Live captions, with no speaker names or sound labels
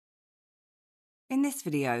In this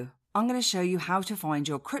video, I'm going to show you how to find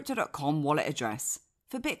your Crypto.com wallet address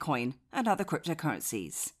for Bitcoin and other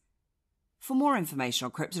cryptocurrencies. For more information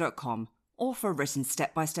on Crypto.com or for a written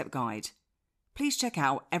step-by-step guide, please check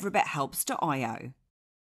out everybethelps.io.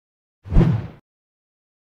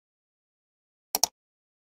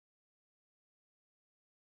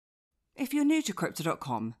 If you're new to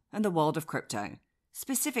Crypto.com and the world of crypto,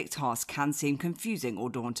 specific tasks can seem confusing or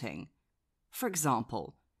daunting. For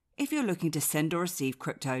example, if you're looking to send or receive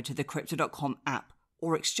crypto to the Crypto.com app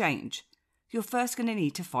or exchange, you're first going to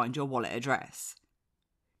need to find your wallet address.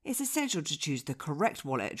 It's essential to choose the correct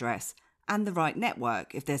wallet address and the right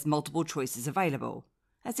network if there's multiple choices available,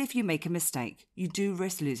 as if you make a mistake, you do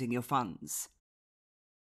risk losing your funds.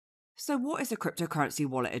 So what is a cryptocurrency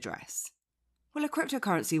wallet address? Well, a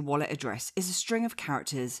cryptocurrency wallet address is a string of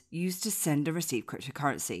characters used to send or receive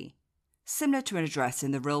cryptocurrency. Similar to an address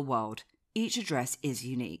in the real world, each address is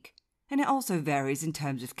unique, and it also varies in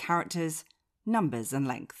terms of characters, numbers, and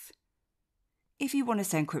length. If you want to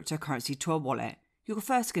send cryptocurrency to a wallet, you're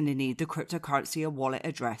first going to need the cryptocurrency wallet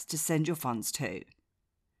address to send your funds to.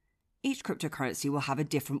 Each cryptocurrency will have a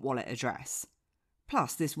different wallet address.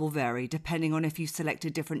 Plus, this will vary depending on if you select a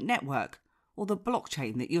different network or the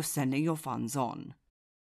blockchain that you're sending your funds on.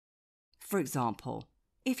 For example,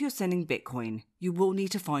 if you're sending Bitcoin, you will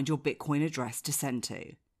need to find your Bitcoin address to send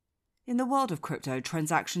to. In the world of crypto,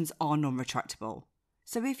 transactions are non-retractable,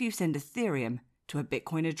 so if you send Ethereum to a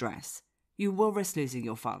Bitcoin address, you will risk losing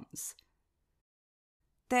your funds.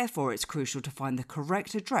 Therefore, it's crucial to find the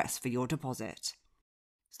correct address for your deposit.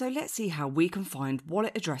 So let's see how we can find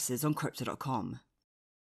wallet addresses on Crypto.com.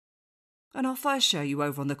 And I'll first show you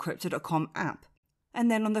over on the Crypto.com app, and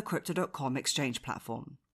then on the Crypto.com exchange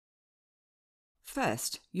platform.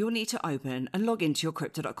 First, you'll need to open and log into your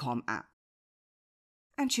Crypto.com app,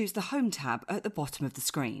 and choose the Home tab at the bottom of the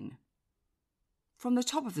screen. From the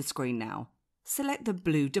top of the screen now, select the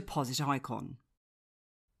blue deposit icon.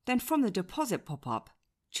 Then from the deposit pop-up,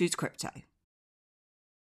 choose Crypto.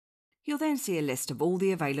 You'll then see a list of all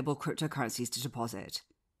the available cryptocurrencies to deposit,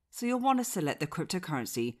 so you'll want to select the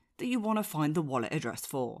cryptocurrency that you want to find the wallet address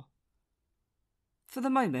for. For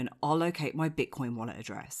the moment, I'll locate my Bitcoin wallet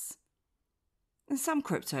address. And some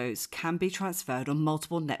cryptos can be transferred on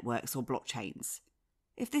multiple networks or blockchains.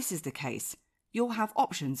 If this is the case, you'll have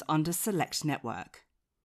options under Select Network.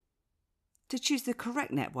 To choose the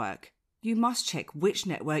correct network, you must check which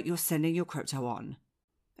network you're sending your crypto on,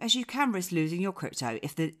 as you can risk losing your crypto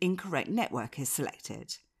if the incorrect network is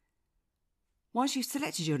selected. Once you've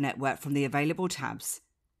selected your network from the available tabs,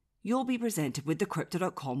 you'll be presented with the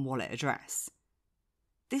Crypto.com wallet address.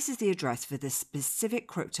 This is the address for the specific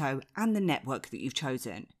crypto and the network that you've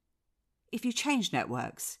chosen. If you change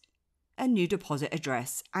networks, a new deposit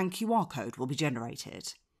address and QR code will be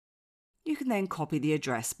generated. You can then copy the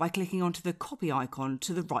address by clicking onto the copy icon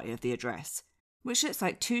to the right of the address, which looks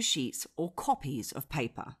like two sheets or copies of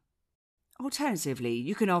paper. Alternatively,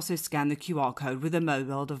 you can also scan the QR code with a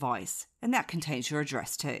mobile device, and that contains your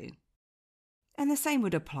address too. And the same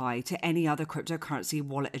would apply to any other cryptocurrency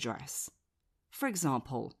wallet address. For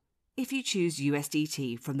example, if you choose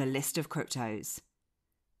USDT from the list of cryptos,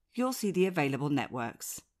 you'll see the available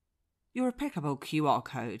networks, your applicable QR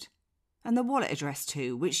code, and the wallet address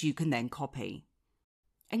too, which you can then copy.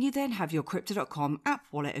 And you then have your Crypto.com app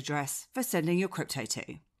wallet address for sending your crypto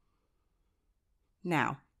to.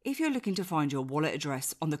 Now, if you're looking to find your wallet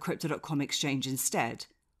address on the Crypto.com exchange instead,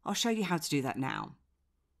 I'll show you how to do that now.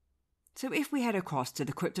 So if we head across to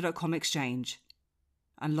the Crypto.com exchange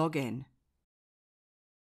and log in,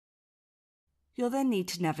 you'll then need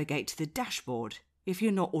to navigate to the dashboard if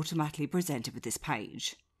you're not automatically presented with this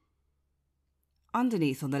page.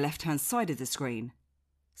 Underneath on the left-hand side of the screen,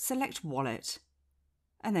 select Wallet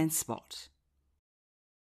and then Spot.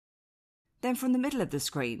 Then from the middle of the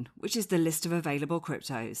screen, which is the list of available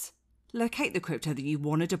cryptos, locate the crypto that you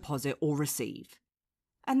want to deposit or receive,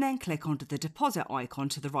 and then click onto the deposit icon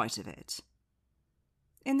to the right of it.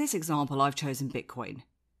 In this example, I've chosen Bitcoin.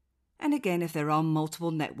 And again, if there are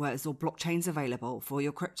multiple networks or blockchains available for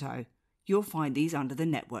your crypto, you'll find these under the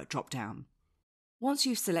network drop-down. Once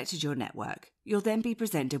you've selected your network, you'll then be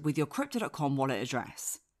presented with your Crypto.com wallet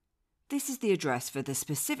address. This is the address for the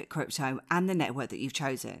specific crypto and the network that you've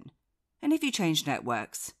chosen. And if you change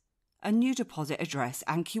networks, a new deposit address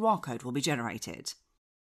and QR code will be generated.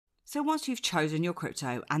 So once you've chosen your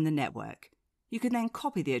crypto and the network, you can then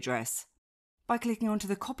copy the address by clicking onto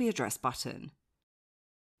the Copy Address button.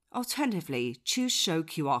 Alternatively, choose Show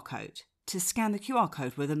QR Code to scan the QR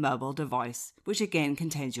code with a mobile device, which again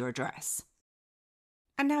contains your address.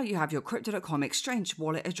 And now you have your Crypto.com exchange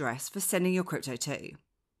wallet address for sending your crypto to.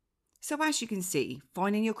 So as you can see,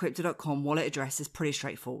 finding your Crypto.com wallet address is pretty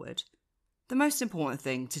straightforward. The most important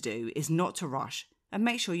thing to do is not to rush and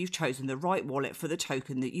make sure you've chosen the right wallet for the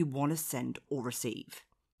token that you want to send or receive.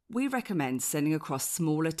 We recommend sending across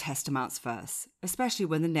smaller test amounts first, especially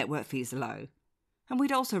when the network fees are low. And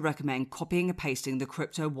we'd also recommend copying and pasting the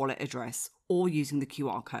crypto wallet address or using the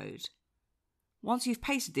QR code. Once you've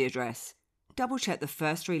pasted the address, double check the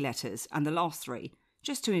first 3 letters and the last 3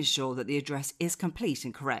 just to ensure that the address is complete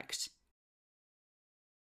and correct.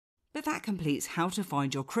 But that completes how to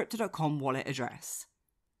find your Crypto.com wallet address.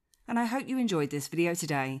 And I hope you enjoyed this video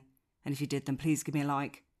today, and if you did then please give me a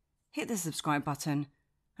like, hit the subscribe button,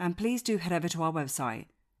 and please do head over to our website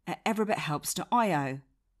at everybithelps.io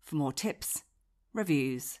for more tips,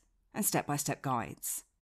 reviews, and step-by-step guides.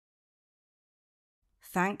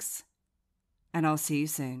 Thanks, and I'll see you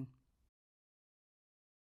soon.